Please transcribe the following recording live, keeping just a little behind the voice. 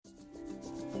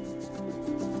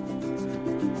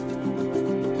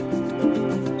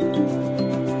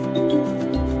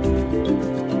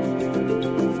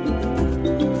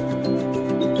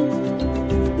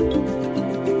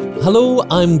Hello,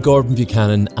 I'm Gordon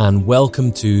Buchanan and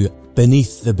welcome to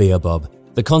Beneath the Baobab,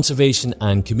 the Conservation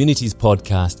and Communities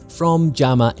podcast from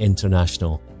JAMA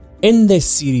International. In this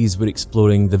series, we're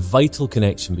exploring the vital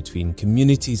connection between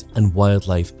communities and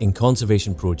wildlife in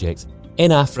conservation projects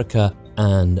in Africa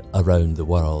and around the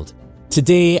world.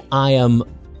 Today, I am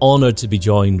honoured to be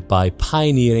joined by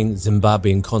pioneering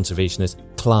Zimbabwean conservationist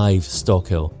Clive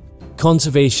Stockil.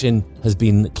 Conservation has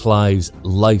been Clive's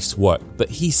life's work, but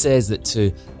he says that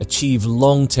to achieve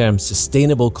long-term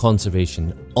sustainable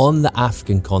conservation on the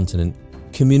African continent,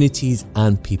 communities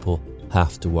and people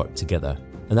have to work together.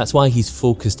 And that's why he's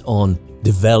focused on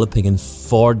developing and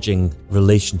forging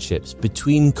relationships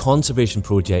between conservation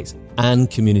projects and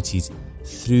communities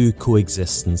through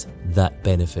coexistence that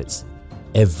benefits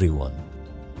everyone.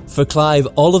 For Clive,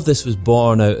 all of this was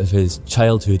born out of his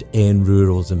childhood in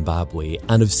rural Zimbabwe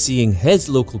and of seeing his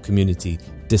local community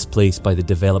displaced by the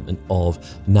development of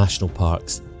national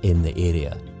parks in the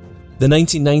area. The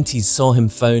 1990s saw him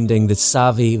founding the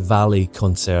Save Valley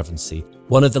Conservancy,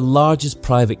 one of the largest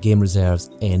private game reserves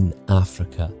in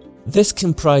Africa. This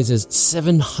comprises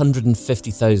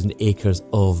 750,000 acres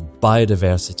of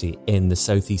biodiversity in the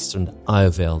southeastern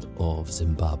Ioveld of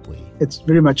Zimbabwe. It's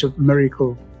very much a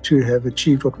miracle to have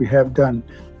achieved what we have done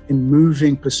in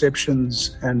moving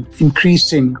perceptions and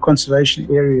increasing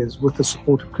conservation areas with the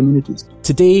support of communities.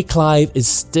 Today, Clive is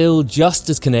still just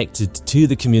as connected to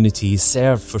the community he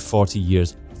served for 40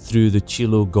 years through the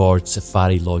Chilo Gorge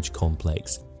Safari Lodge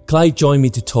complex. Clive joined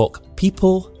me to talk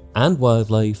people and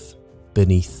wildlife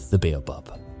beneath the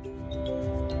baobab.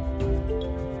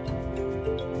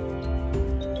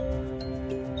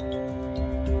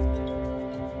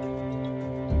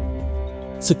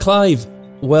 So Clive,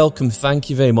 welcome.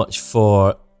 Thank you very much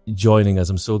for joining us.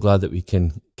 I'm so glad that we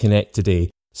can connect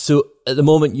today. So at the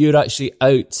moment, you're actually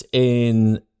out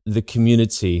in the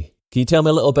community. Can you tell me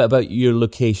a little bit about your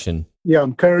location? Yeah,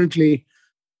 I'm currently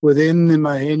within the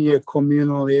Mahenia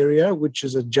communal area, which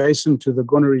is adjacent to the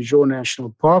Gonorrhea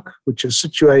National Park, which is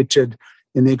situated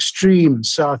in the extreme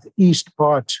southeast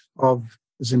part of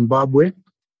Zimbabwe.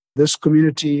 This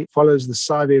community follows the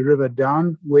Save River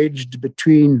down, wedged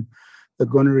between the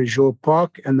Gonorrhea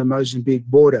Park and the Mozambique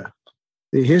border.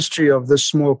 The history of this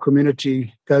small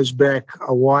community goes back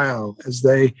a while, as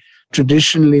they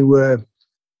traditionally were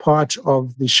part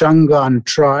of the Shangaan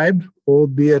tribe,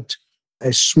 albeit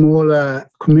a smaller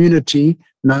community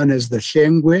known as the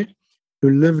Hlengwe, who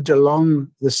lived along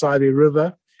the Save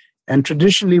River and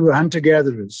traditionally were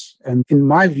hunter-gatherers. And in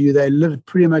my view, they lived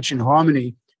pretty much in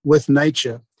harmony with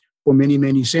nature for many,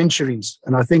 many centuries.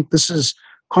 And I think this is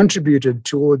contributed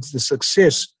towards the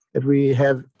success that we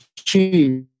have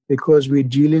achieved because we're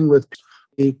dealing with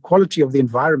the quality of the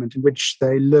environment in which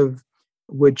they live,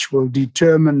 which will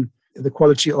determine the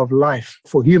quality of life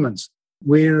for humans.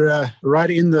 We're right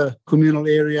in the communal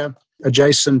area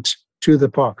adjacent to the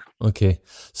park. Okay.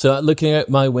 So looking out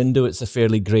my window, it's a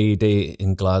fairly grey day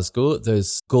in Glasgow.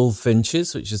 There's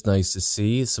goldfinches, which is nice to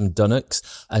see, some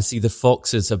dunnocks. I see the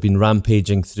foxes have been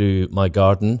rampaging through my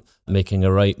garden, making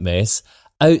a right mess.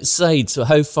 Outside, so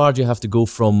how far do you have to go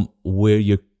from where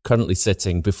you're currently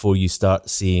sitting before you start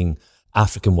seeing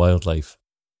African wildlife?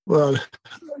 Well,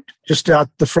 just out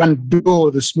the front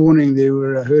door this morning, there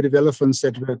were a herd of elephants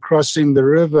that were crossing the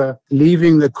river,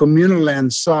 leaving the communal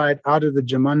land side out of the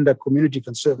Jamanda Community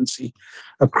Conservancy,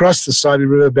 across the Save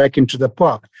River back into the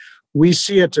park. We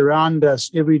see it around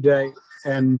us every day,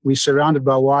 and we're surrounded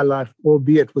by wildlife,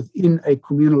 albeit within a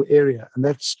communal area. And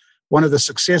that's one of the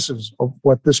successes of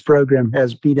what this program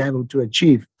has been able to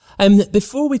achieve.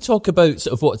 Before we talk about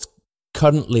sort of what's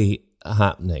currently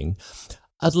happening,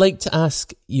 I'd like to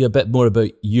ask you a bit more about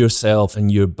yourself and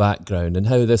your background and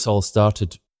how this all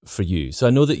started for you. So I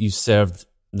know that you've served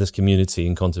this community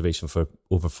in conservation for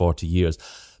over 40 years,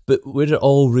 but where did it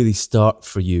all really start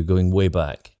for you going way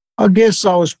back? I guess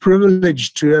I was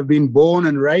privileged to have been born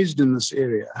and raised in this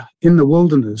area, in the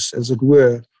wilderness, as it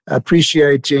were,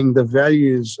 appreciating the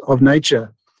values of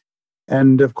nature.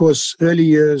 And of course, early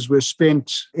years were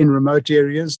spent in remote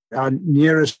areas. Our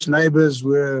nearest neighbors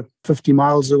were 50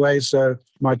 miles away. So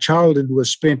my childhood was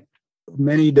spent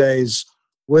many days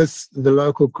with the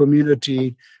local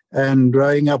community and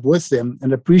growing up with them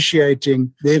and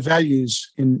appreciating their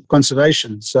values in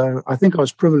conservation. So I think I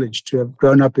was privileged to have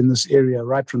grown up in this area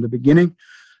right from the beginning.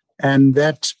 And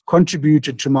that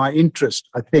contributed to my interest,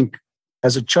 I think,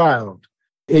 as a child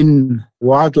in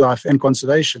wildlife and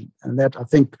conservation. And that, I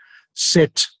think,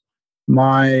 set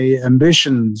my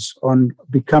ambitions on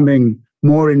becoming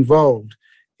more involved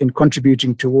in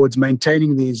contributing towards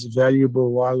maintaining these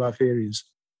valuable wildlife areas.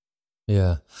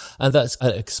 Yeah. And that's,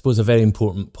 I suppose, a very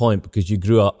important point because you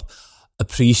grew up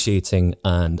appreciating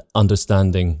and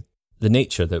understanding the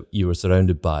nature that you were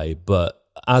surrounded by, but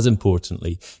as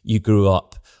importantly, you grew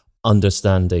up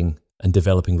understanding and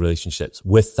developing relationships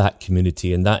with that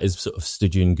community, and that is sort of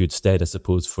stood you in good stead, I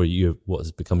suppose, for you, what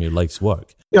has become your life's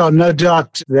work. Yeah, no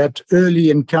doubt that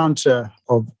early encounter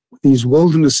of these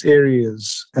wilderness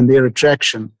areas and their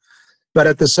attraction, but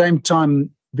at the same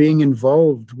time being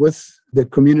involved with the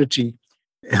community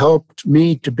helped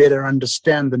me to better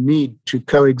understand the need to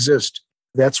coexist.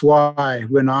 That's why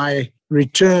when I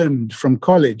returned from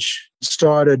college,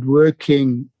 started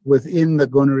working within the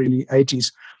Gonnery in the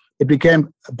 80s, it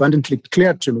became abundantly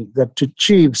clear to me that to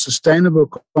achieve sustainable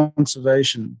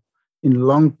conservation in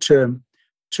long-term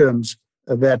terms,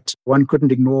 that one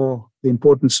couldn't ignore the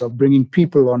importance of bringing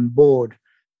people on board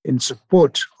in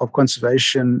support of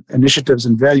conservation initiatives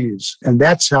and values. And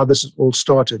that's how this all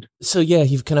started. So yeah,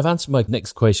 you've kind of answered my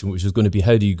next question, which was going to be,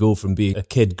 how do you go from being a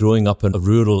kid growing up in a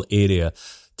rural area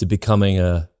to becoming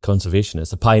a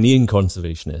conservationist, a pioneering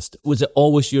conservationist? Was it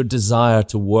always your desire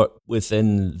to work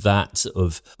within that sort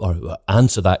of, or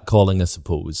answer that calling, I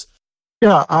suppose?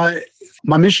 Yeah,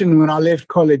 my mission when I left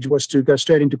college was to go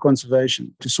straight into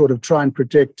conservation, to sort of try and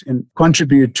protect and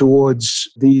contribute towards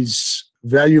these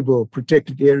valuable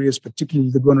protected areas, particularly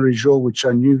the Gonnery Shore, which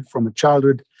I knew from a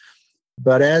childhood.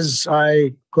 But as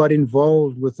I got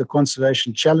involved with the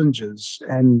conservation challenges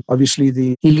and obviously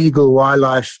the illegal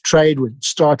wildlife trade, which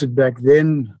started back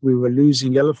then, we were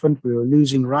losing elephant, we were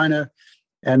losing rhino.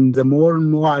 And the more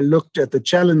and more I looked at the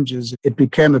challenges, it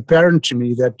became apparent to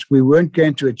me that we weren't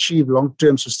going to achieve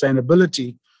long-term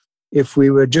sustainability if we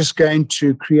were just going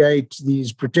to create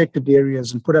these protected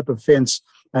areas and put up a fence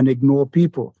and ignore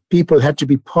people. People had to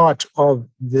be part of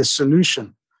the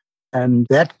solution. And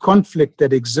that conflict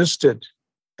that existed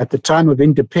at the time of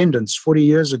independence 40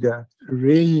 years ago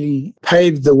really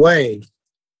paved the way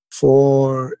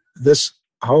for this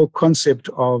whole concept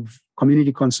of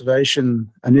community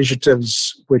conservation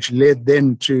initiatives, which led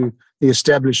then to the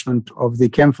establishment of the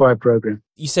Campfire program.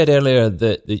 You said earlier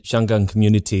that the Shangaan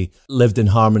community lived in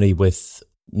harmony with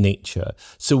nature.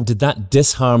 So did that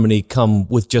disharmony come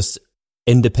with just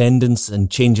independence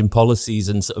and changing policies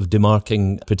and sort of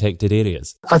demarking protected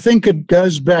areas? I think it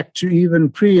goes back to even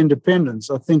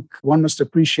pre-independence. I think one must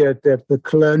appreciate that the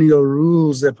colonial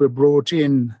rules that were brought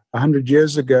in 100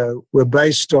 years ago were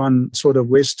based on sort of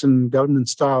Western government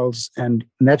styles, and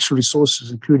natural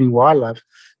resources, including wildlife,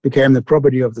 became the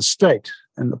property of the state.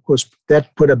 And of course,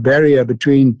 that put a barrier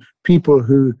between people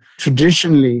who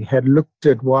traditionally had looked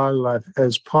at wildlife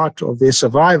as part of their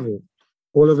survival.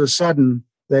 All of a sudden,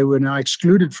 they were now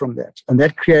excluded from that. And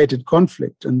that created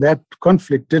conflict. And that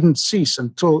conflict didn't cease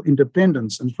until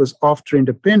independence. And it was after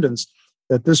independence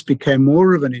that this became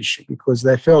more of an issue, because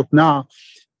they felt now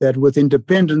that with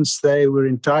independence, they were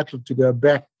entitled to go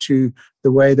back to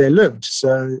the way they lived.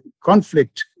 So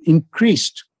conflict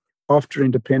increased after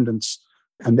independence.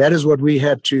 And that is what we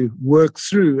had to work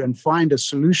through and find a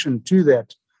solution to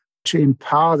that, to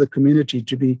empower the community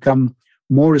to become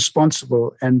more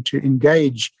responsible and to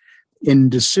engage in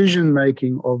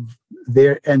decision-making of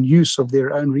their and use of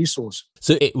their own resources.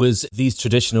 So it was these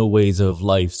traditional ways of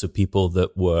life, so people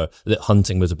that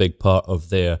hunting was a big part of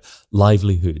their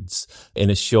livelihoods. In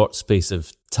a short space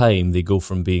of time, they go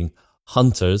from being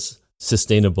hunters,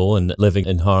 sustainable and living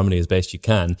in harmony as best you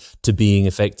can, to being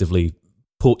effectively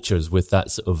poachers with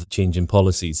that sort of change in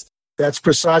policies. That's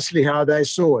precisely how they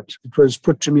saw it. It was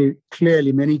put to me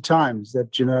clearly many times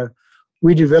that,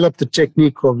 we developed the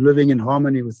technique of living in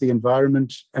harmony with the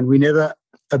environment, and we never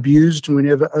abused and we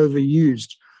never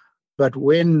overused. But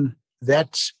when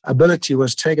that ability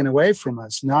was taken away from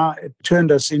us, now it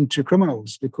turned us into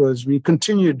criminals, because we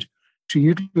continued to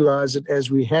utilize it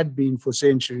as we had been for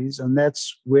centuries. And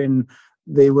that's when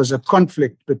there was a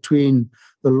conflict between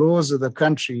the laws of the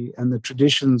country and the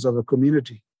traditions of a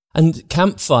community. And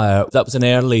Campfire, that was an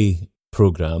early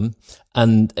program,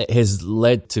 and it has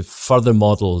led to further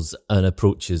models and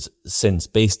approaches since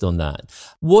based on that.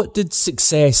 What did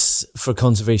success for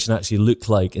conservation actually look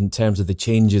like in terms of the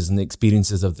changes and the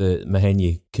experiences of the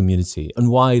Mahenya community? And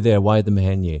why the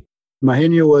Mahenya?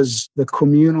 Mahenya was the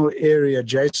communal area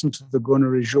adjacent to the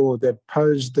Gonnery Shore that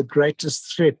posed the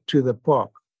greatest threat to the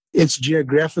park. Its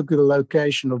geographical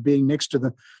location of being next to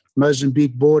the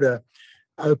Mozambique border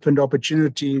opened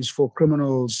opportunities for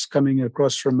criminals coming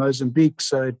across from Mozambique.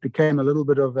 So it became a little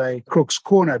bit of a crook's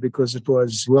corner, because it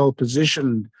was well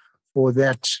positioned for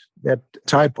that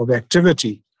type of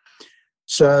activity.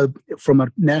 So from a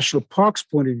national parks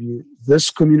point of view, this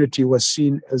community was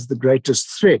seen as the greatest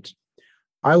threat.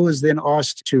 I was then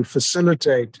asked to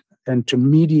facilitate and to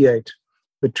mediate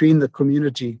between the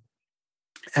community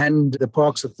and the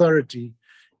Parks Authority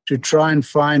to try and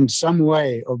find some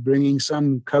way of bringing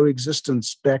some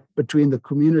coexistence back between the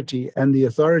community and the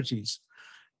authorities.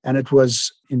 And it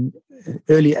was in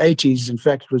early 80s, in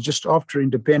fact, it was just after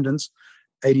independence,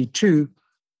 82,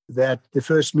 that the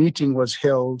first meeting was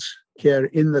held here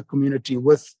in the community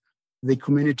with the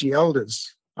community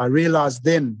elders. I realized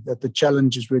then that the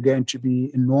challenges were going to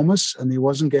be enormous and there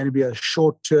wasn't going to be a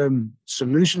short-term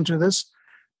solution to this,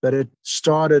 but it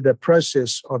started a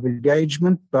process of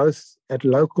engagement, both at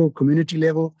local community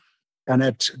level and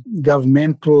at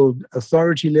governmental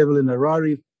authority level in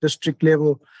Harare district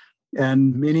level.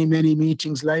 And many, many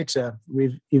meetings later,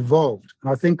 we've evolved.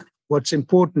 And I think what's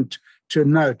important to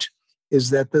note is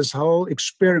that this whole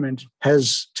experiment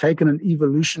has taken an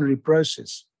evolutionary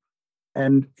process.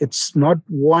 And it's not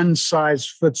one size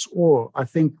fits all. I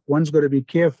think one's got to be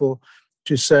careful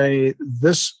to say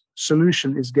this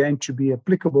solution is going to be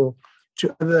applicable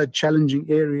to other challenging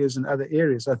areas and other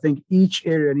areas. I think each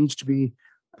area needs to be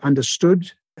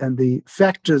understood, and the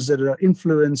factors that are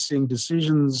influencing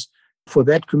decisions for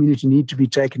that community need to be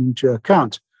taken into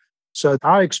account. So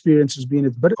our experience has been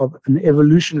a bit of an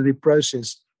evolutionary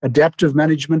process, adaptive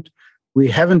management. We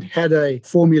haven't had a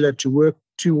formula to work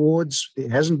towards. There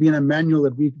hasn't been a manual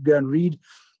that we could go and read.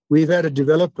 We've had to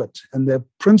develop it. And the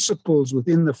principles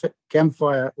within the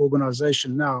Campfire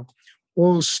organization now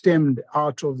all stemmed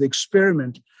out of the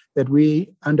experiment that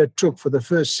we undertook for the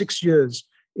first 6 years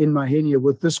in Mahenia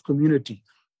with this community.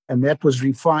 And that was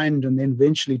refined and then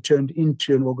eventually turned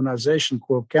into an organization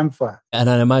called Campfire. And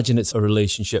I imagine it's a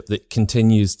relationship that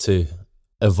continues to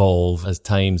evolve as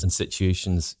times and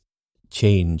situations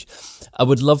change. I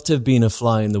would love to have been a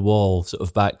fly in the wall sort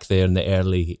of back there in the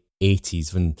early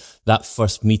 80s when that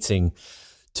first meeting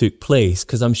took place,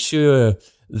 because I'm sure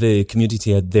the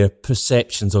community had their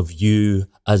perceptions of you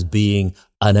as being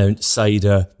an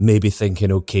outsider, maybe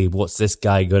thinking, okay, what's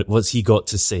he got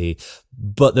to say?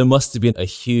 But there must have been a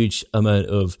huge amount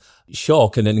of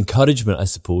shock and encouragement, I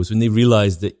suppose, when they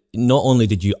realised that not only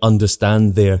did you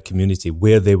understand their community,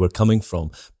 where they were coming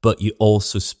from, but you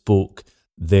also spoke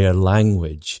their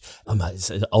language.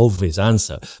 It's an obvious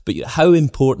answer, but how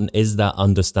important is that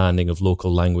understanding of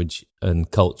local language and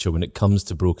culture when it comes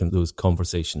to brokering those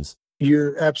conversations?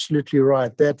 You're absolutely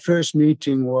right. That first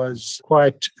meeting was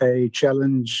quite a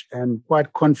challenge and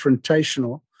quite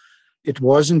confrontational. It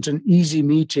wasn't an easy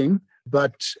meeting,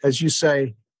 but as you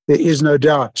say, there is no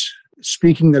doubt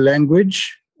speaking the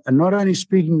language, and not only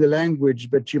speaking the language,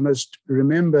 but you must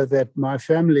remember that my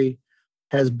family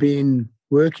has been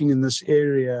working in this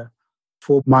area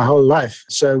for my whole life.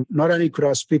 So not only could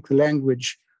I speak the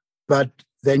language, but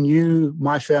they knew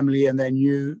my family and they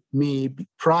knew me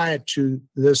prior to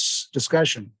this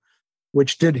discussion,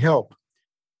 which did help.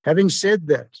 Having said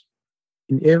that,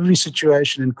 in every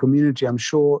situation and community, I'm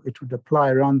sure it would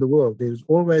apply around the world. There's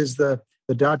always the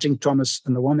doubting Thomas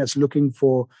and the one that's looking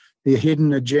for the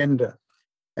hidden agenda.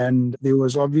 And there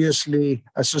was obviously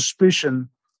a suspicion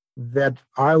that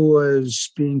I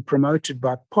was being promoted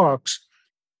by Parks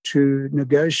to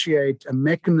negotiate a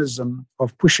mechanism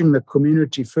of pushing the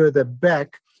community further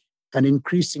back and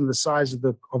increasing the size of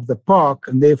the park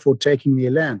and therefore taking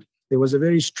their land. There was a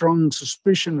very strong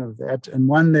suspicion of that, and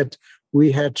one that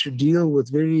we had to deal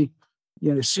with very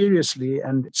seriously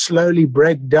and slowly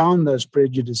break down those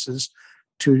prejudices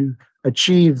to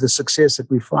achieve the success that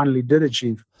we finally did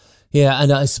achieve. Yeah,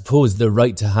 and I suppose they're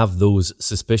right to have those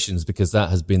suspicions because that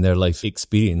has been their life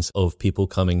experience of people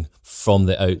coming from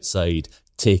the outside,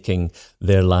 taking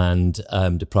their land,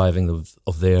 depriving them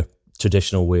of their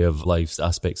traditional way of life,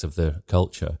 aspects of their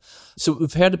culture. So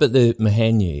we've heard about the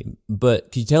Mahenia,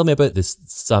 but can you tell me about this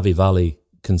Savi Valley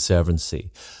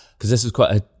Conservancy? Because this was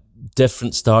quite a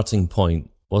different starting point,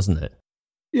 wasn't it?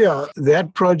 Yeah,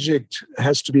 that project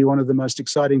has to be one of the most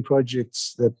exciting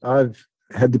projects that I've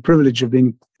had the privilege of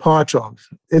being part of.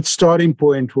 Its starting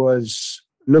point was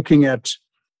looking at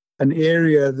an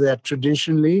area that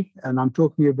traditionally, and I'm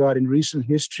talking about in recent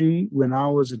history, when I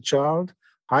was a child,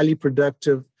 highly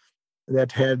productive,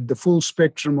 that had the full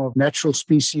spectrum of natural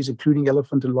species, including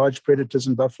elephant and large predators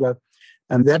and buffalo.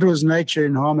 And that was nature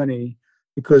in harmony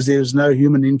because there was no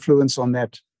human influence on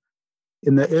that.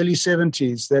 In the early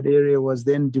 70s, that area was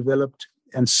then developed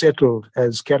and settled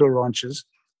as cattle ranches.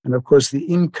 And of course, the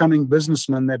incoming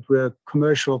businessmen that were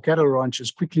commercial cattle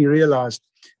ranchers quickly realized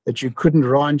that you couldn't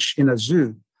ranch in a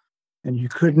zoo and you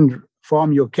couldn't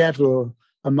farm your cattle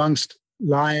amongst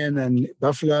lion and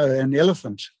buffalo and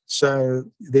elephant. So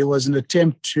there was an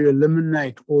attempt to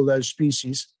eliminate all those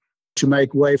species to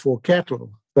make way for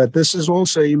cattle. But this is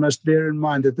also, you must bear in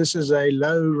mind that this is a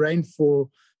low rainfall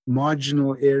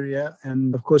marginal area.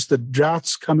 And of course, the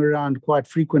droughts come around quite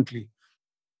frequently.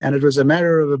 And it was a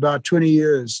matter of about 20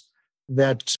 years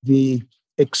that the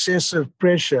excessive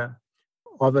pressure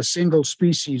of a single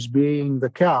species, being the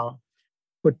cow,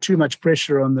 put too much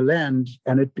pressure on the land,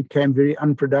 and it became very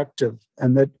unproductive,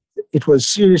 and that it was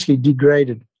seriously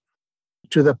degraded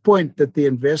to the point that the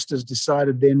investors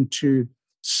decided then to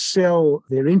sell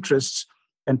their interests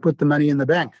and put the money in the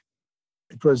bank.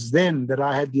 It was then that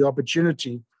I had the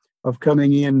opportunity of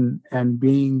coming in and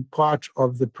being part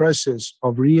of the process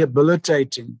of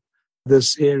rehabilitating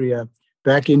this area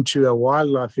back into a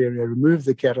wildlife area, remove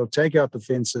the cattle, take out the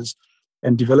fences,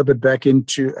 and develop it back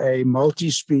into a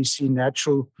multi-species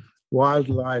natural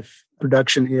wildlife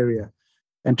production area.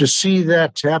 And to see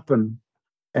that happen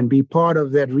and be part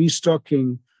of that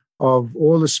restocking of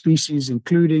all the species,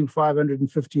 including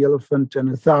 550 elephant and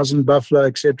 1,000 buffalo,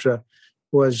 etc.,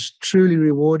 was truly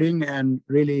rewarding and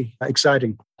really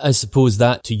exciting. I suppose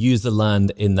that to use the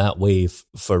land in that way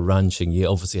for ranching, you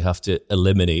obviously have to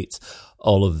eliminate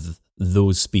all of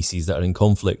those species that are in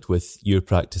conflict with your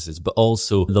practices, but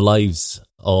also the lives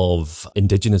of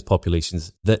indigenous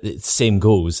populations. That same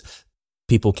goes.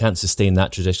 People can't sustain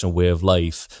that traditional way of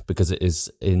life because it is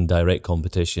in direct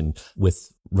competition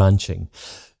with ranching.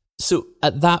 So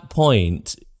at that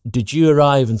point, did you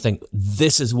arrive and think,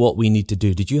 this is what we need to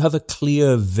do? Did you have a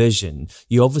clear vision?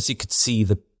 You obviously could see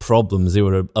the problems. They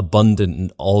were abundant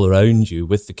and all around you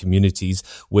with the communities,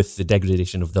 with the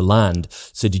degradation of the land.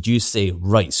 So did you say,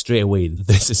 right, straight away,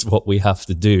 this is what we have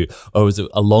to do? Or was it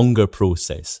a longer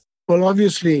process? Well,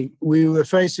 obviously, we were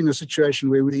facing a situation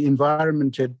where the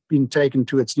environment had been taken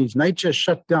to its knees. Nature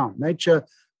shut down. Nature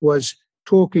was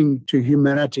talking to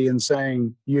humanity and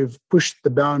saying, you've pushed the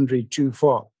boundary too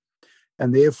far.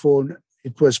 And therefore,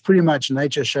 it was pretty much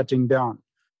nature shutting down.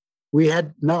 We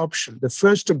had no option. The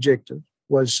first objective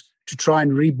was to try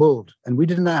and rebuild. And we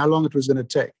didn't know how long it was going to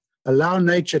take. Allow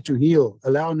nature to heal,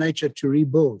 allow nature to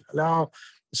rebuild, allow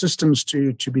systems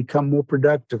to become more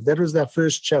productive. That was our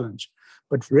first challenge.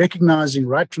 But recognizing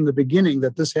right from the beginning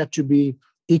that this had to be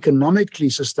economically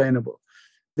sustainable.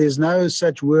 There's no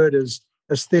such word as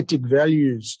aesthetic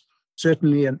values,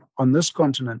 certainly on this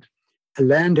continent.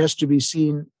 Land has to be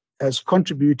seen as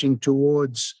contributing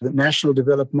towards the national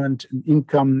development and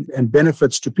income and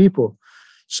benefits to people.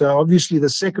 So obviously the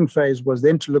second phase was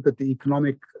then to look at the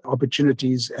economic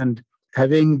opportunities, and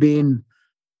having been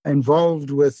involved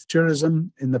with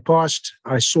tourism in the past,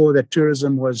 I saw that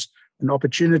tourism was an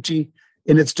opportunity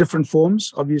in its different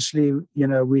forms. Obviously,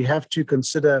 we have to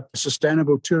consider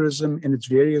sustainable tourism in its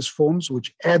various forms,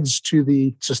 which adds to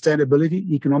the sustainability,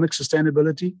 economic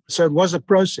sustainability. So it was a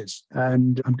process,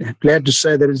 and I'm glad to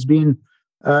say that it's been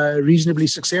reasonably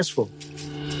successful.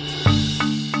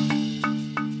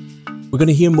 We're going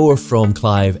to hear more from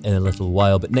Clive in a little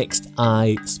while, but next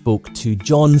I spoke to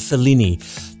John Fellini.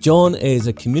 John is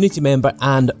a community member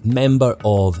and member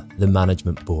of the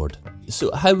management board. So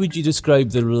how would you describe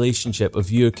the relationship of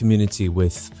your community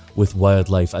with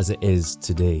wildlife as it is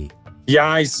today?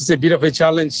 Yeah, it's a bit of a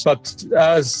challenge, but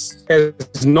as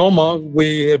normal,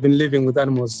 we have been living with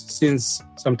animals since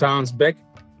some times back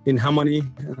in harmony,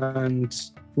 and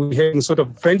we have sort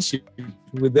of friendship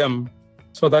with them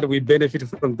so that we benefit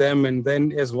from them, and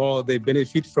then as well they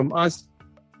benefit from us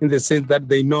in the sense that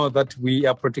they know that we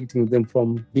are protecting them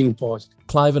from being poached.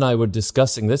 Clive and I were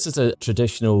discussing, this is a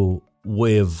traditional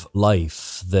way of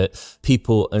life that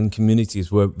people and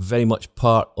communities were very much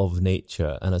part of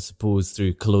nature, and I suppose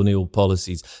through colonial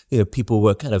policies, people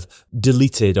were kind of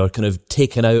deleted or kind of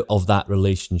taken out of that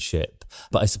relationship.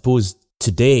 But I suppose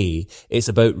today it's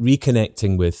about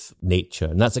reconnecting with nature,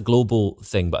 and that's a global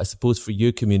thing. But I suppose for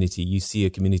your community, you see a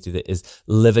community that is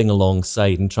living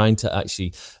alongside and trying to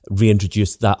actually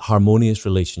reintroduce that harmonious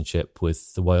relationship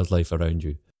with the wildlife around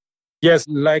you. Yes,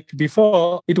 like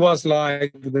before, it was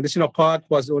like the national park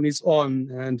was on its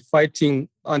own and fighting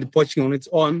and poaching on its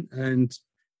own, and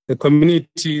the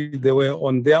community, they were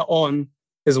on their own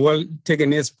as well,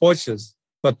 taken as poachers.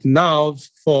 But now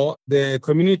for the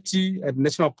community at the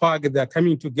national park, they're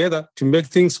coming together to make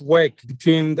things work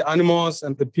between the animals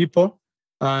and the people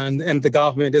and the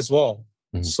government as well.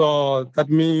 Mm-hmm. So that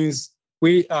means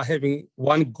we are having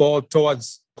one goal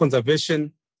towards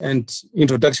conservation and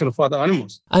introduction of other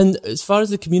animals. And as far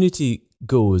as the community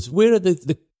goes, where are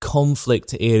the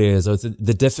conflict areas or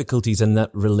the difficulties in that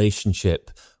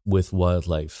relationship with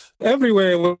wildlife?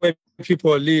 Everywhere where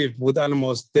people live with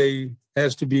animals, there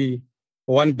has to be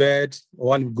one bad,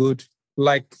 one good.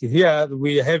 Like here,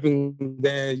 we're having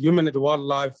the human and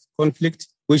wildlife conflict,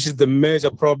 which is the major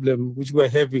problem which we're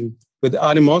having with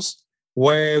animals,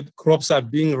 where crops are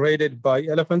being raided by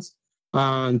elephants.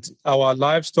 and our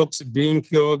livestock being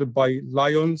killed by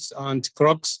lions and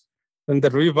crocs in the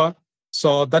river.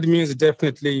 So that means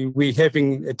definitely we're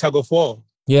having a tug of war.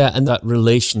 Yeah, and that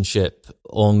relationship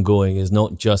ongoing is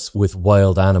not just with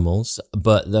wild animals,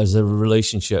 but there's a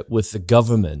relationship with the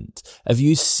government. Have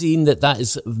you seen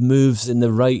that moves in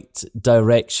the right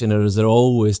direction, or is there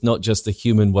always not just a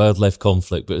human-wildlife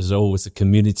conflict, but is there always a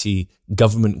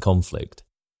community-government conflict?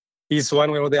 It's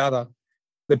one way or the other.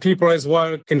 The people as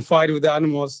well can fight with the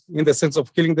animals in the sense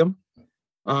of killing them,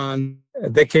 and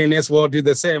they can as well do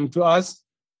the same to us.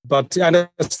 But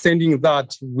understanding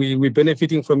that we're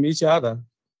benefiting from each other,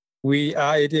 we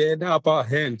are at an upper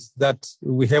hand that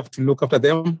we have to look after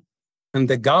them. And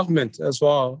the government as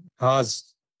well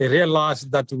has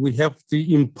realized that we have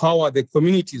to empower the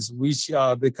communities, which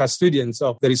are the custodians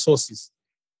of the resources,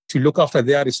 to look after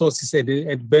their resources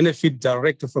and benefit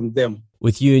directly from them.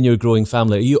 With you and your growing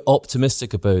family, are you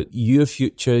optimistic about your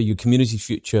future, your community's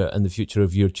future, and the future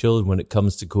of your children when it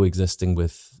comes to coexisting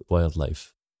with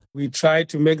wildlife? We try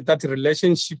to make that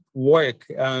relationship work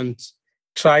and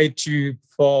try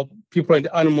for people and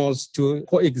animals to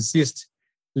coexist,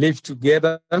 live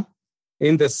together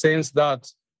in the sense that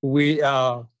we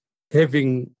are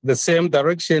having the same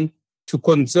direction to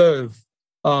conserve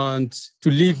and to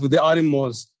live with the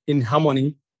animals in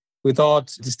harmony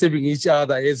without disturbing each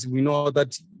other, as we know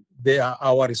that they are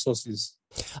our resources.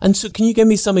 And so can you give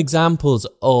me some examples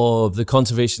of the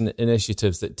conservation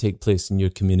initiatives that take place in your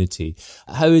community?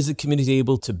 How is the community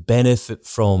able to benefit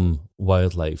from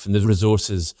wildlife and the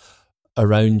resources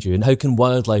around you? And how can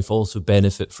wildlife also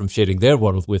benefit from sharing their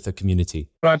world with the community?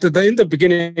 Right. In the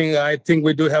beginning, I think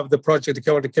we do have the project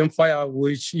called the Campfire,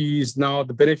 which is now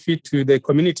the benefit to the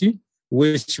community,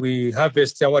 which we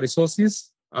harvest our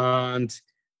resources, and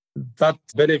that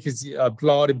benefits are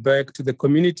plowed back to the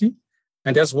community.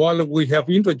 And as well, we have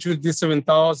introduced this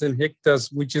 7,000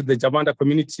 hectares, which is the Jamanda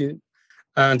Community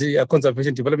and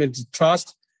Conservation Development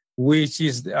Trust, which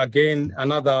is, again,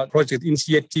 another project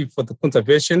initiative for the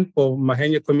conservation for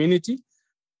Mahenya community.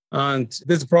 And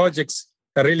these projects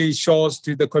really shows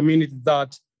to the community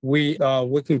that we are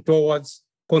working towards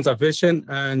conservation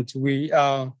and we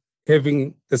are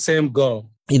having the same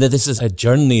goal. You know, this is a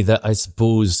journey that I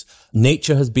suppose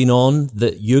nature has been on,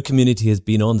 that your community has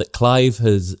been on, that Clive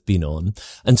has been on.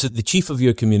 And so the chief of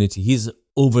your community, he's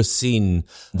overseen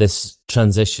this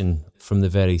transition from the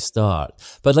very start.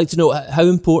 But I'd like to know, how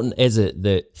important is it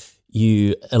that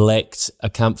you elect a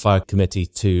campfire committee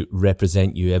to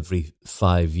represent you every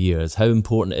 5 years? How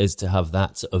important it is to have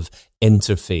that sort of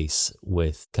interface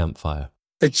with campfire?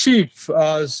 The chief,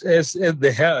 as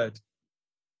the head,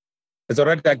 has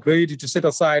already agreed to set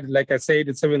aside, like I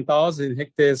said, 7,000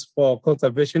 hectares for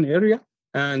conservation area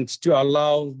and to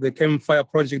allow the campfire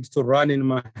project to run in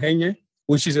Mahenya,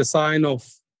 which is a sign of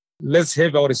let's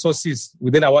have our resources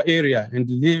within our area and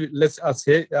let us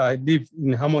live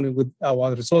in harmony with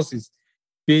our resources.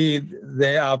 Be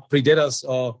they are predators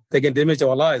or they can damage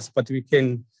our lives, but we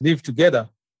can live together.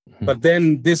 Mm-hmm. But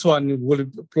then this one will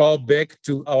plow back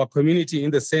to our community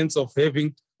in the sense of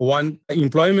having one,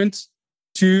 employment,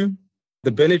 two,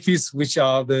 the benefits, which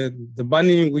are the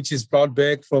money which is brought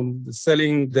back from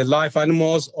selling the live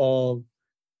animals or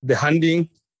the hunting,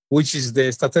 which is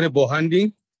the sustainable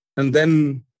hunting. And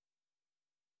then...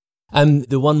 And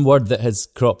the one word that has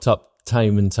cropped up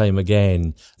time and time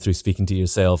again through speaking to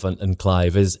yourself and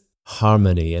Clive is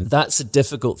harmony. And that's a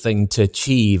difficult thing to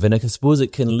achieve. And I suppose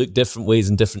it can look different ways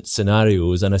in different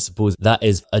scenarios. And I suppose that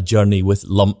is a journey with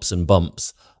lumps and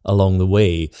bumps along the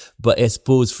way. But I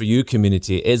suppose for your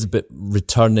community, it is a bit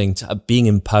returning to being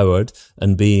empowered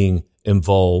and being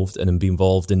involved and be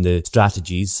involved in the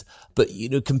strategies. But, you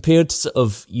know, compared to sort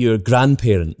of your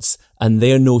grandparents and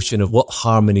their notion of what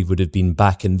harmony would have been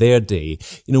back in their day,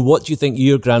 you know, what do you think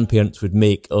your grandparents would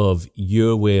make of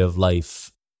your way of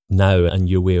life now and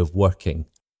your way of working?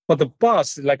 For the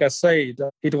past, like I said,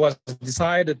 it was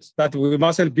decided that we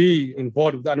mustn't be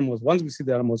involved with animals. Once we see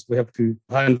the animals, we have to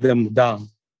hunt them down.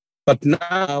 But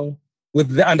now, with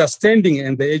the understanding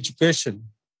and the education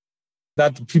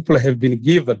that people have been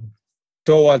given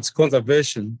towards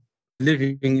conservation,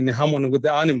 living in harmony with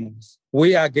the animals,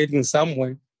 we are getting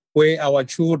somewhere where our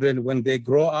children, when they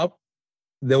grow up,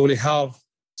 they will have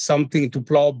something to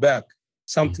plow back,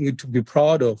 something to be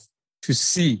proud of, to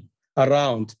see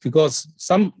around. Because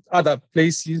some other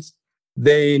places,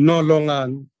 they no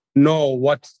longer know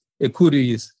what a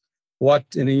kudu is, what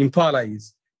an impala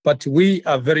is. But we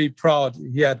are very proud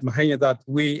here at Mahenya that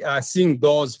we are seeing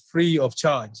those free of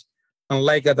charge,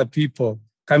 unlike other people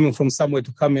coming from somewhere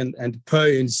to come in and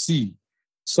pay and see.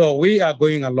 So we are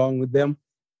going along with them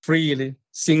freely,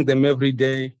 seeing them every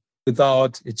day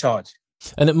without a charge.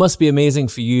 And it must be amazing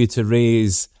for you to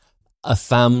raise a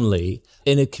family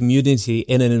in a community,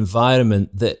 in an environment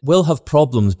that will have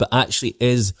problems, but actually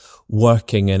is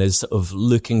working and is sort of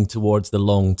looking towards the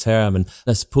long term. And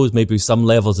I suppose maybe some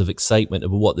levels of excitement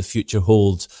about what the future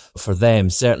holds for them.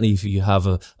 Certainly if you have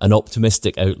an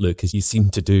optimistic outlook, as you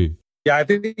seem to do. Yeah, I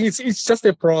think it's just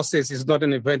a process. It's not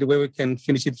an event where we can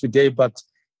finish it today, but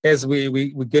as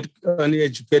we get early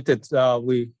educated,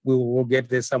 we will get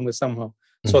there somehow,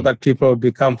 so that people will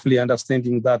become fully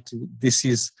understanding that this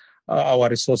is our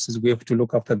resources. We have to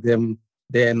look after them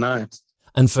day and night.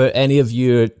 And for any of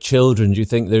your children, do you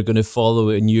think they're going to follow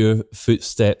in your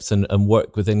footsteps and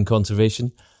work within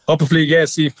conservation? Hopefully,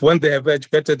 yes. If when they have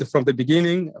educated from the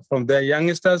beginning, from their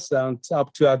youngsters and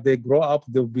up to as they grow up,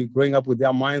 they'll be growing up with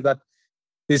their mind that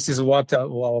this is what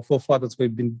our forefathers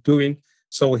have been doing.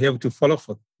 So we have to follow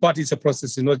for. But it's a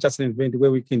process. It's not just an event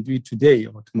where we can do it today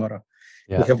or tomorrow.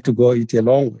 Yeah. We have to go it a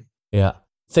long way. Yeah.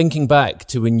 Thinking back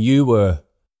to when you were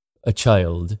a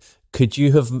child, could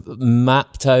you have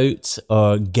mapped out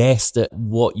or guessed at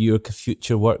what your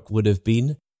future work would have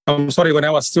been? I'm sorry, when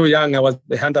I was still young, I was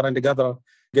the hunter and the gatherer,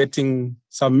 getting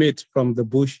some meat from the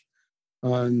bush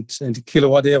and kill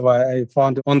whatever I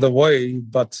found on the way.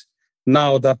 But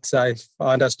now that I've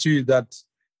understood that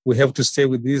we have to stay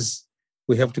with these,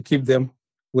 we have to keep them,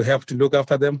 we have to look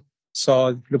after them. So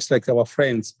it looks like our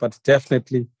friends, but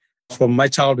definitely from my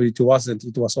childhood, it wasn't.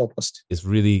 It was opposite. It's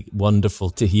really wonderful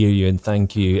to hear you, and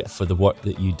thank you for the work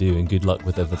that you do, and good luck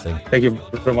with everything. Thank you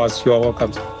very much. You are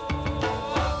welcome.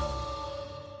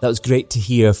 That was great to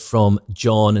hear from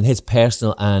John and his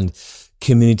personal and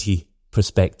community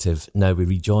perspective. Now we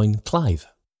rejoin Clive.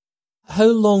 How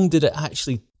long did it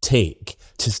actually take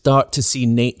to start to see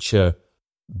nature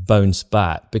bounce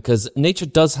back? Because nature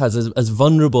does have, as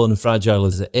vulnerable and fragile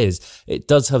as it is, it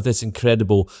does have this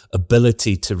incredible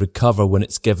ability to recover when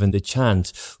it's given the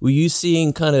chance. Were you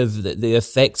seeing kind of the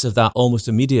effects of that almost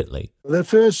immediately? The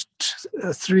first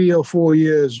 3 or 4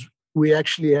 years, we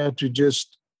actually had to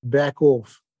just back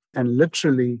off. And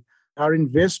literally, our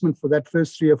investment for that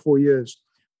first 3 or 4 years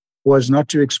was not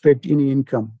to expect any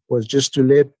income, was just to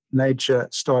let nature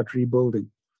start rebuilding.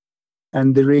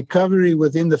 And the recovery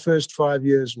within the first 5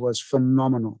 years was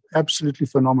phenomenal, absolutely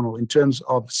phenomenal in terms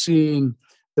of seeing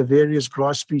the various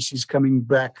grass species coming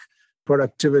back,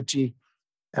 productivity.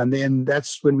 And then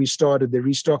that's when we started the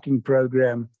restocking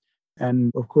program.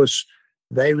 And of course,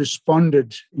 they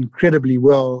responded incredibly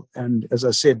well. And as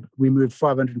I said, we moved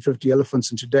 550 elephants,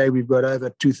 and today we've got over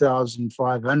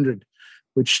 2,500,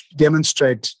 which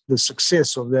demonstrate the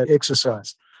success of that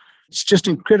exercise. It's just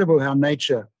incredible how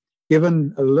nature,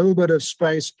 given a little bit of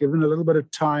space, given a little bit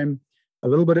of time, a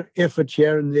little bit of effort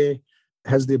here and there,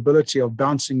 has the ability of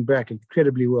bouncing back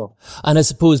incredibly well. And I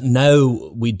suppose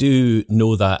now we do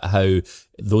know that how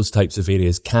those types of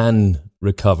areas can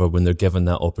recover when they're given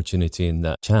that opportunity and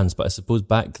that chance. But I suppose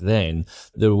back then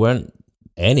there weren't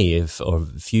any or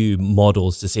few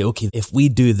models to say, okay, if we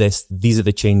do this, these are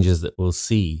the changes that we'll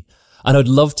see. And I'd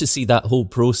love to see that whole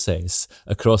process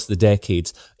across the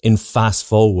decades in fast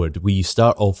forward, where you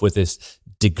start off with this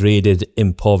degraded,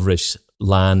 impoverished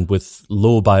land with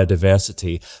low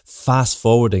biodiversity, fast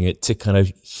forwarding it to kind of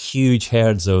huge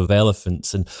herds of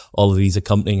elephants and all of these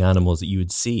accompanying animals that you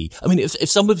would see. I mean, if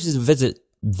somebody was to visit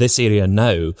this area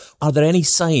now, are there any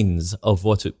signs of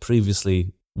what it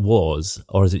previously was?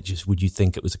 Or is it just, would you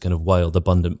think it was a kind of wild,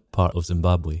 abundant part of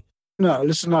Zimbabwe? No,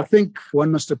 listen, I think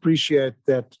one must appreciate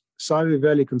that Saiwe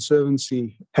Valley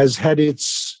Conservancy has had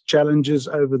its challenges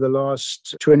over the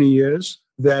last 20 years,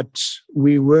 that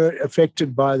we were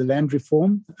affected by the land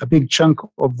reform. A big chunk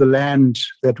of the land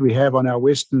that we have on our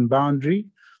western boundary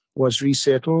was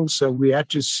resettled. So we had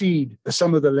to cede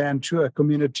some of the land to a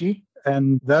community.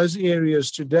 And those areas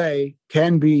today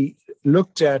can be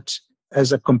looked at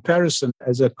as a comparison,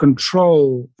 as a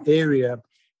control area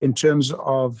in terms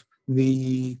of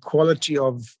the quality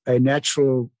of a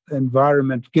natural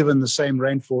environment given the same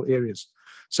rainfall areas.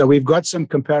 So we've got some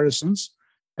comparisons,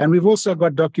 and we've also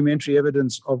got documentary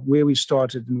evidence of where we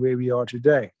started and where we are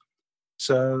today.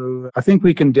 So I think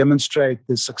we can demonstrate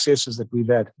the successes that we've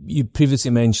had. You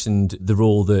previously mentioned the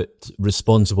role that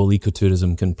responsible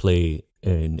ecotourism can play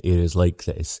in areas like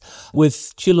this.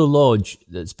 With Chilo Lodge,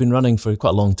 that's been running for quite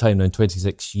a long time now,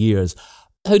 26 years,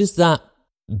 how does that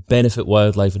benefit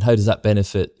wildlife and how does that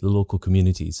benefit the local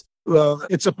communities? Well,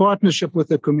 it's a partnership with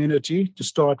the community to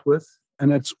start with,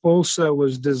 and it also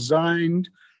was designed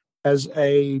as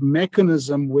a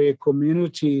mechanism where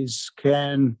communities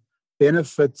can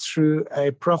benefit through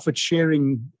a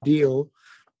profit-sharing deal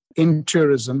in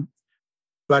tourism.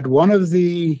 But one of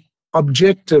the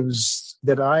objectives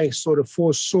that I sort of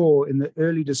foresaw in the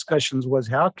early discussions was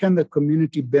how can the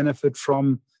community benefit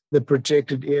from the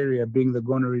protected area, being the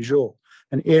Gonerijo,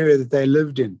 an area that they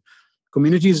lived in.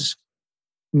 Communities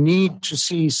need to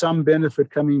see some benefit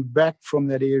coming back from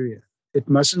that area. It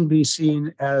mustn't be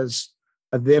seen as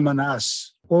a them and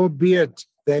us, albeit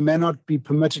they may not be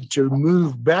permitted to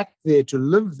move back there to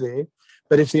live there.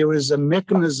 But if there is a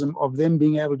mechanism of them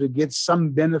being able to get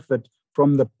some benefit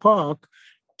from the park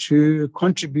to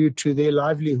contribute to their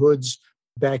livelihoods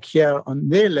back here on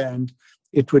their land,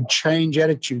 it would change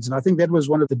attitudes. And I think that was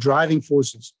one of the driving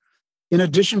forces. In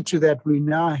addition to that, we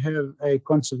now have a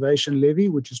conservation levy,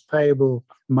 which is payable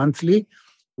monthly,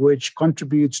 which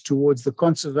contributes towards the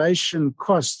conservation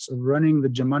costs of running the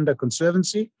Jamunda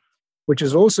Conservancy, which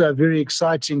is also a very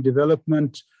exciting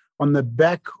development on the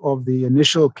back of the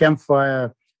initial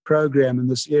campfire program in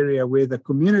this area, where the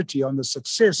community, on the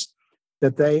success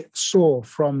that they saw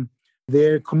from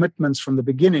their commitments from the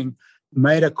beginning,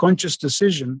 made a conscious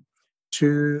decision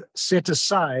to set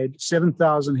aside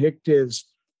 7,000 hectares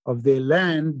of their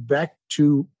land back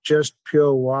to just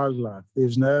pure wildlife.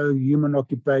 There's no human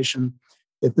occupation.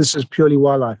 This is purely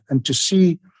wildlife. And to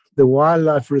see the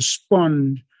wildlife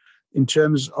respond in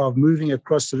terms of moving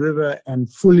across the river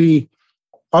and fully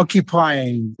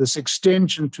occupying this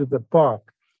extension to the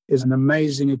park is an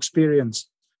amazing experience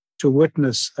to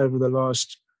witness over the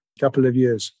last couple of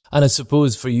years. And I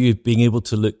suppose for you, being able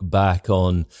to look back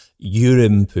on your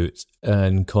input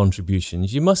and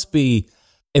contributions, you must be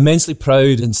immensely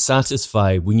proud and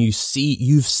satisfied when you've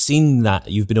seen that,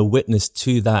 you've been a witness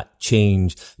to that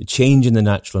change, the change in the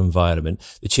natural environment,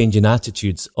 the change in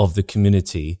attitudes of the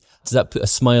community. Does that put a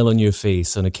smile on your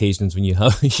face on occasions when you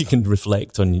can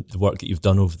reflect on the work that you've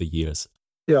done over the years?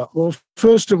 Yeah, well,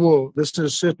 first of all, this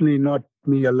is certainly not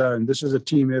me alone. This is a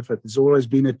team effort. It's always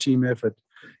been a team effort.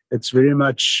 It's very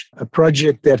much a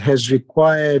project that has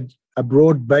required a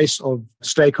broad base of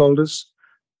stakeholders,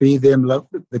 be them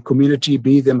the community,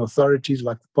 be them authorities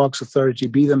like the Parks Authority,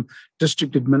 be them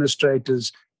district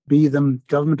administrators, be them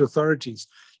government authorities.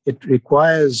 It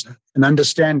requires an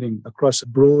understanding across a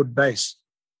broad base.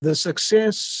 The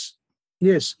success,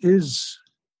 yes, is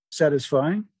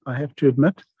satisfying, I have to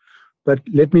admit. But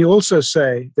let me also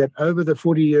say that over the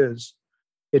 40 years,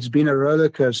 it's been a roller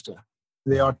coaster.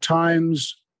 There are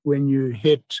times when you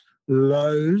hit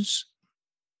lows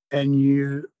and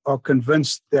you are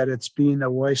convinced that it's been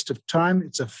a waste of time,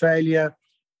 it's a failure,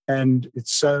 and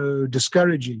it's so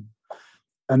discouraging.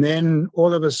 And then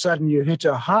all of a sudden you hit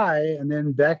a high and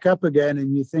then back up again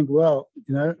and you think, well,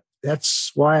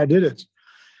 that's why I did it.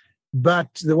 But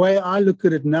the way I look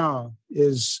at it now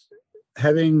is,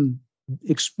 having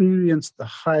experienced the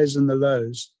highs and the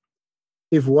lows,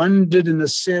 if one did an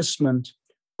assessment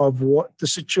of what the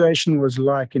situation was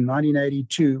like in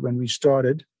 1982 when we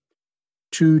started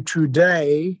to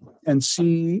today and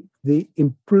see the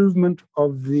improvement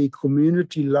of the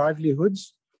community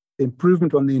livelihoods, the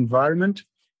improvement on the environment,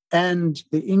 and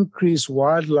the increased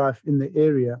wildlife in the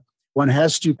area, one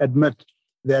has to admit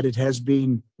that it has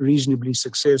been reasonably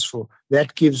successful.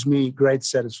 That gives me great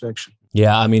satisfaction.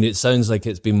 Yeah, I mean, it sounds like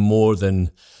it's been more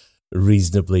than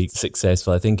reasonably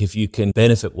successful. I think if you can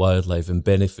benefit wildlife and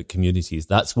benefit communities,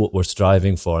 that's what we're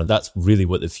striving for. And that's really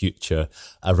what the future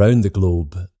around the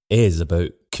globe is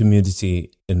about: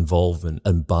 community involvement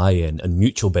and buy-in and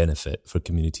mutual benefit for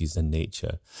communities and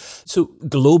nature. So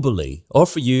globally, or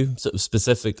for you sort of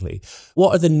specifically,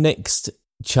 what are the next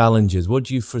challenges? What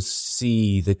do you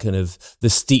foresee the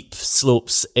steep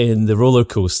slopes in the roller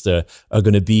coaster are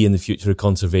going to be in the future of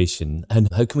conservation? And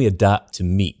how can we adapt to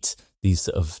meet these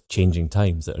sort of changing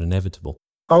times that are inevitable?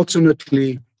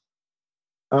 Ultimately,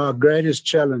 our greatest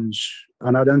challenge,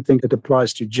 and I don't think it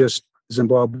applies to just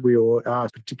Zimbabwe or our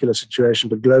particular situation,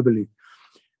 but globally,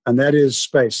 and that is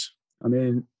space. I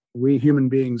mean, we human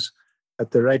beings, at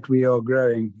the rate we are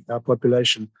growing, our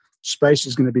population, space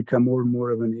is going to become more and more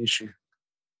of an issue.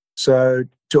 So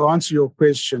to answer your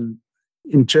question,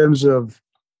 in terms of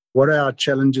what are our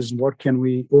challenges and what can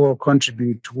we all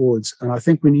contribute towards, and I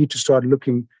think we need to start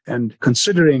looking and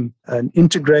considering an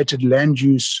integrated land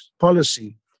use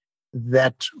policy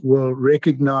that will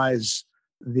recognize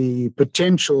the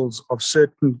potentials of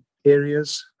certain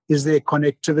areas. Is there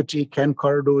connectivity? Can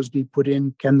corridors be put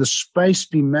in? Can the space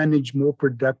be managed more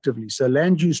productively? So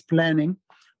land use planning,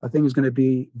 I think, is going to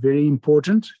be very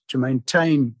important to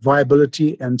maintain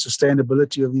viability and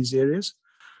sustainability of these areas.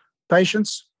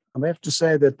 Patience, I have to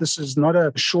say that this is not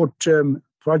a short-term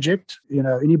project.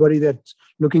 Anybody that's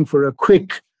looking for a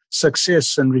quick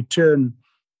success and return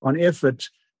on effort,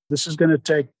 this is going to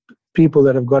take people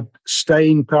that have got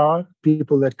staying power,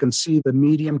 people that can see the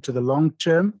medium to the long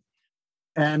term.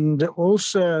 And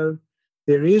also,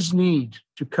 there is need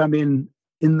to come in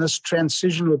this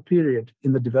transitional period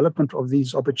in the development of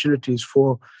these opportunities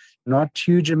for not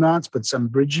huge amounts, but some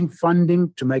bridging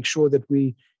funding to make sure that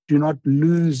we do not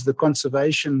lose the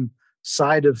conservation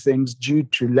side of things due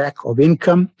to lack of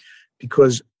income.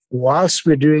 Because whilst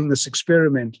we're doing this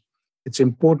experiment, it's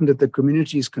important that the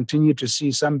communities continue to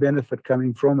see some benefit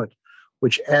coming from it,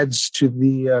 which adds to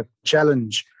the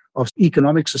challenge of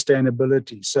economic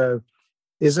sustainability. So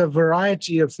there's a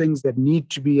variety of things that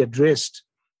need to be addressed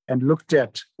and looked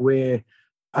at where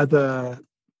other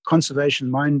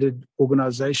conservation-minded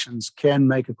organizations can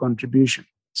make a contribution.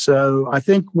 So I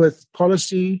think with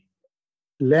policy,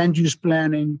 land use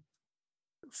planning,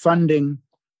 funding,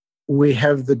 we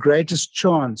have the greatest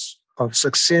chance of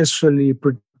successfully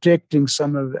protecting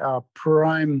some of our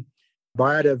prime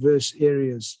biodiverse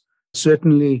areas,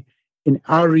 certainly in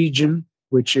our region,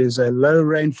 which is a low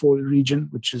rainfall region,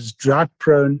 which is drought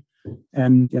prone,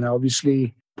 and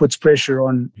obviously puts pressure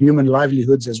on human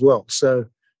livelihoods as well. So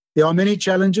there are many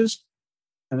challenges,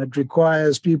 and it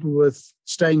requires people with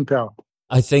staying power.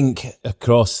 I think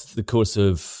across the course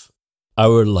of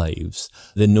our lives,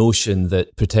 the notion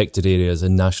that protected areas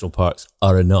and national parks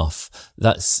are enough,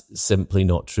 that's simply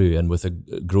not true. And with a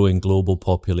growing global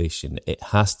population, it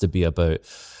has to be about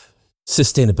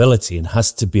sustainability and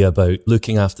has to be about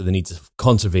looking after the needs of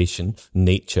conservation,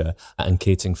 nature, and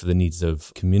catering for the needs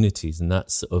of communities. And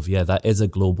that's that is a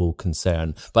global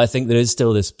concern. But I think there is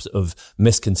still this sort of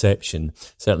misconception,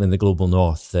 certainly in the global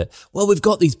north, that, well, we've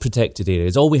got these protected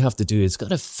areas. All we have to do is got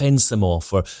to fence them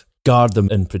off or guard them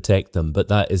and protect them. But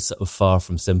that is sort of far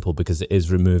from simple, because it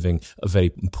is removing a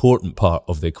very important part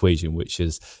of the equation, which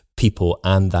is people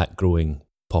and that growing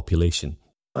population.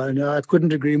 I know, I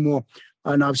couldn't agree more.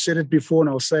 And I've said it before and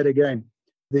I'll say it again.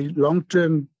 The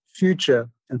long-term future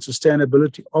and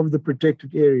sustainability of the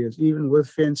protected areas, even with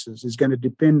fences, is going to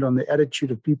depend on the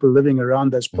attitude of people living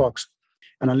around those parks.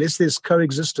 And unless there's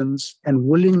coexistence and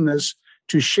willingness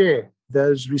to share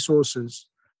those resources,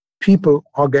 people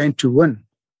are going to win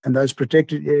and those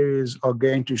protected areas are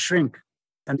going to shrink.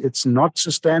 And it's not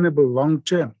sustainable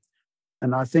long-term.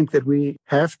 And I think that we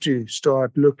have to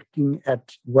start looking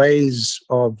at ways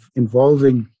of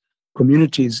involving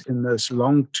communities in this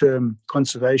long-term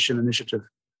conservation initiative.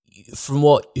 From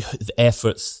what the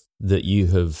efforts that you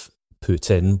have put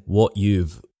in, what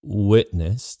you've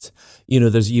witnessed,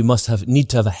 you must need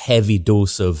to have a heavy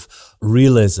dose of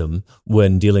realism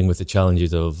when dealing with the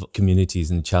challenges of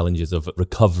communities and the challenges of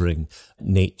recovering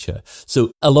nature.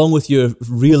 So along with your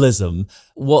realism,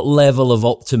 what level of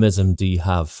optimism do you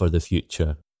have for the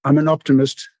future? I'm an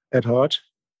optimist at heart.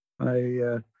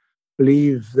 I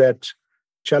believe that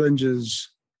challenges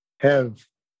have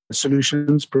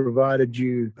solutions provided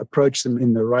you approach them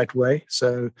in the right way.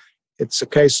 So it's a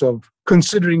case of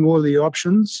considering all the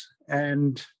options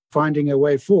and finding a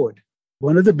way forward.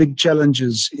 One of the big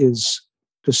challenges is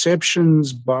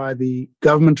perceptions by the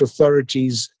government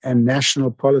authorities and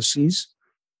national policies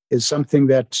is something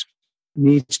that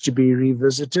needs to be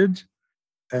revisited.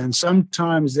 And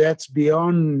sometimes that's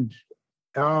beyond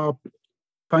our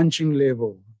punching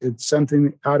level. It's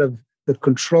something out of the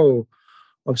control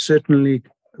of certainly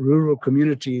rural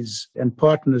communities and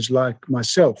partners like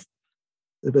myself.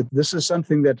 But this is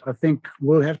something that I think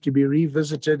will have to be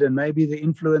revisited, and maybe the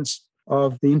influence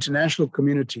of the international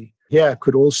community here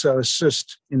could also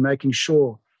assist in making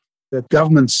sure that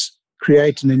governments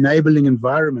create an enabling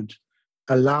environment,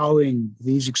 allowing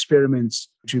these experiments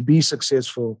to be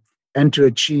successful and to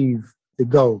achieve the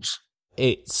goals.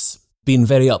 It's been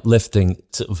very uplifting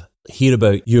to hear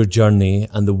about your journey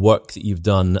and the work that you've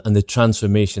done and the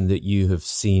transformation that you have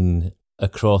seen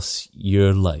across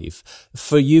your life.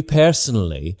 For you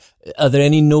personally, are there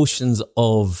any notions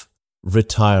of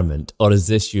retirement, or is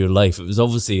this your life? It was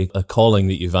obviously a calling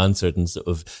that you've answered, and sort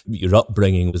of your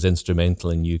upbringing was instrumental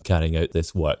in you carrying out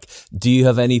this work. Do you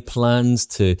have any plans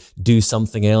to do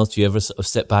something else? Do you ever sort of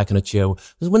sit back in a chair?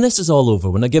 When this is all over,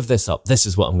 when I give this up, this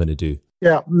is what I'm going to do.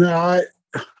 Yeah, no,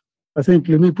 I think,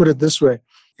 let me put it this way.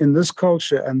 In this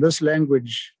culture and this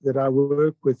language that I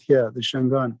work with here, the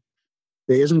Shangaan,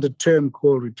 there isn't a term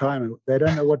called retirement. They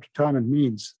don't know what retirement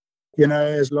means.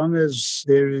 As long as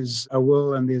there is a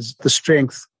will and there's the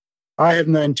strength, I have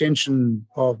no intention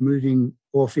of moving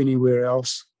off anywhere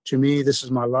else. To me, this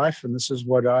is my life, and this is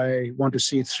what I want to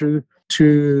see through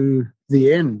to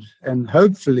the end. And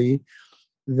hopefully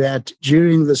that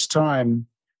during this time,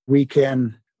 we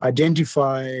can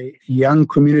identify young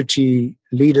community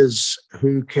leaders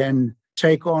who can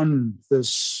take on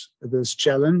this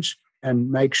challenge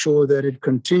and make sure that it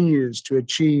continues to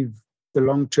achieve the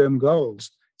long-term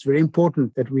goals. It's very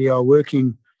important that we are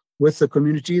working with the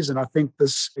communities. And I think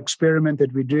this experiment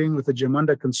that we're doing with the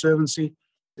Jamunda Conservancy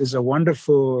is a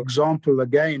wonderful example,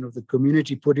 again, of the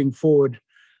community putting forward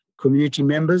community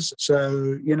members.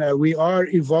 So, we are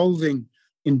evolving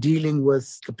in dealing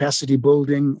with capacity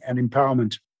building and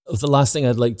empowerment. The last thing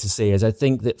I'd like to say is I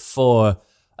think that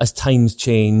as times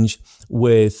change,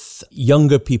 with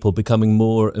younger people becoming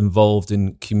more involved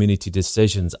in community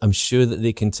decisions, I'm sure that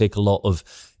they can take a lot of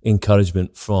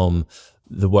encouragement from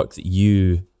the work that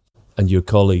you and your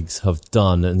colleagues have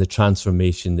done and the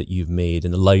transformation that you've made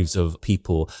in the lives of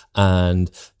people and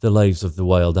the lives of the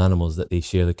wild animals that they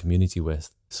share the community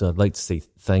with. So I'd like to say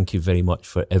thank you very much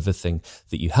for everything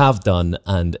that you have done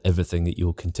and everything that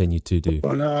you'll continue to do.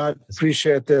 Well, no, I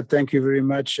appreciate that. Thank you very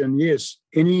much. And yes,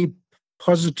 any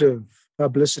positive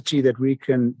publicity that we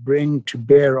can bring to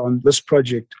bear on this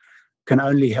project can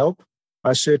only help.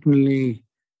 I certainly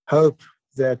hope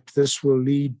that this will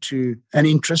lead to an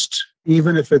interest,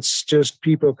 even if it's just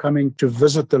people coming to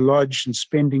visit the lodge and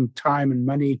spending time and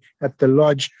money at the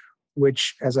lodge,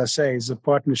 which, as I say, is a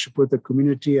partnership with the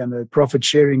community and a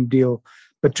profit-sharing deal,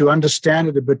 but to understand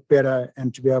it a bit better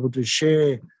and to be able to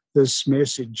share this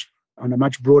message on a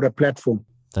much broader platform.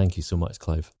 Thank you so much,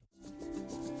 Clive.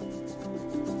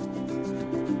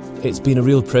 It's been a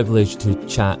real privilege to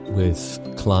chat with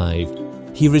Clive.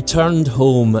 He returned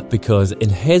home because, in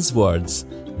his words,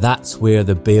 that's where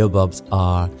the baobabs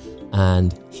are,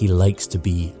 and he likes to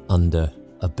be under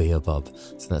a baobab.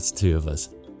 So that's two of us.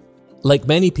 Like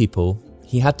many people,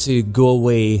 he had to go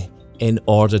away in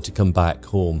order to come back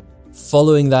home,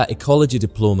 following that ecology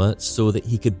diploma so that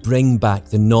he could bring back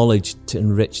the knowledge to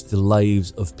enrich the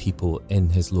lives of people in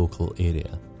his local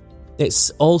area.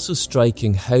 It's also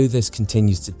striking how this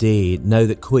continues today now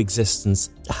that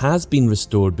coexistence has been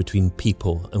restored between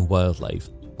people and wildlife,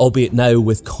 albeit now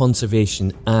with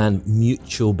conservation and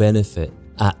mutual benefit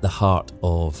at the heart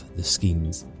of the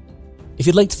schemes. If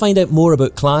you'd like to find out more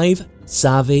about Clive,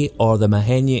 Savvy or the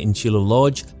Mahenya in Chilo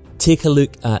Lodge, take a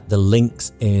look at the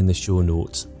links in the show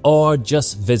notes or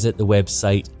just visit the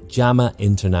website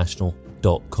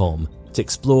jamainternational.com to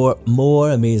explore more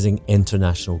amazing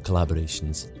international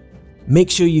collaborations.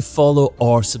 Make sure you follow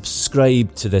or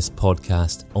subscribe to this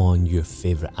podcast on your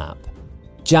favourite app.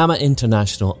 Jama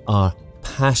International are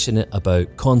passionate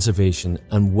about conservation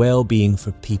and well-being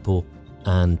for people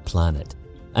and planet,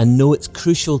 and know it's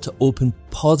crucial to open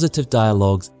positive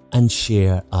dialogues and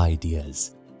share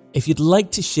ideas. If you'd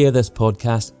like to share this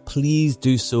podcast, please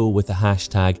do so with the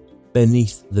hashtag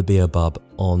Beneath the Baobab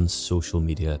on social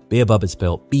media. Baobab is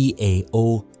spelled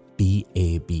B-A-O-B-A-B.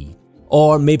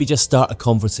 Or maybe just start a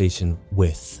conversation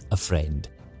with a friend.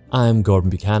 I'm Gordon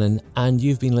Buchanan, and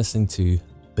you've been listening to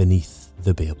Beneath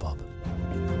the Baobab.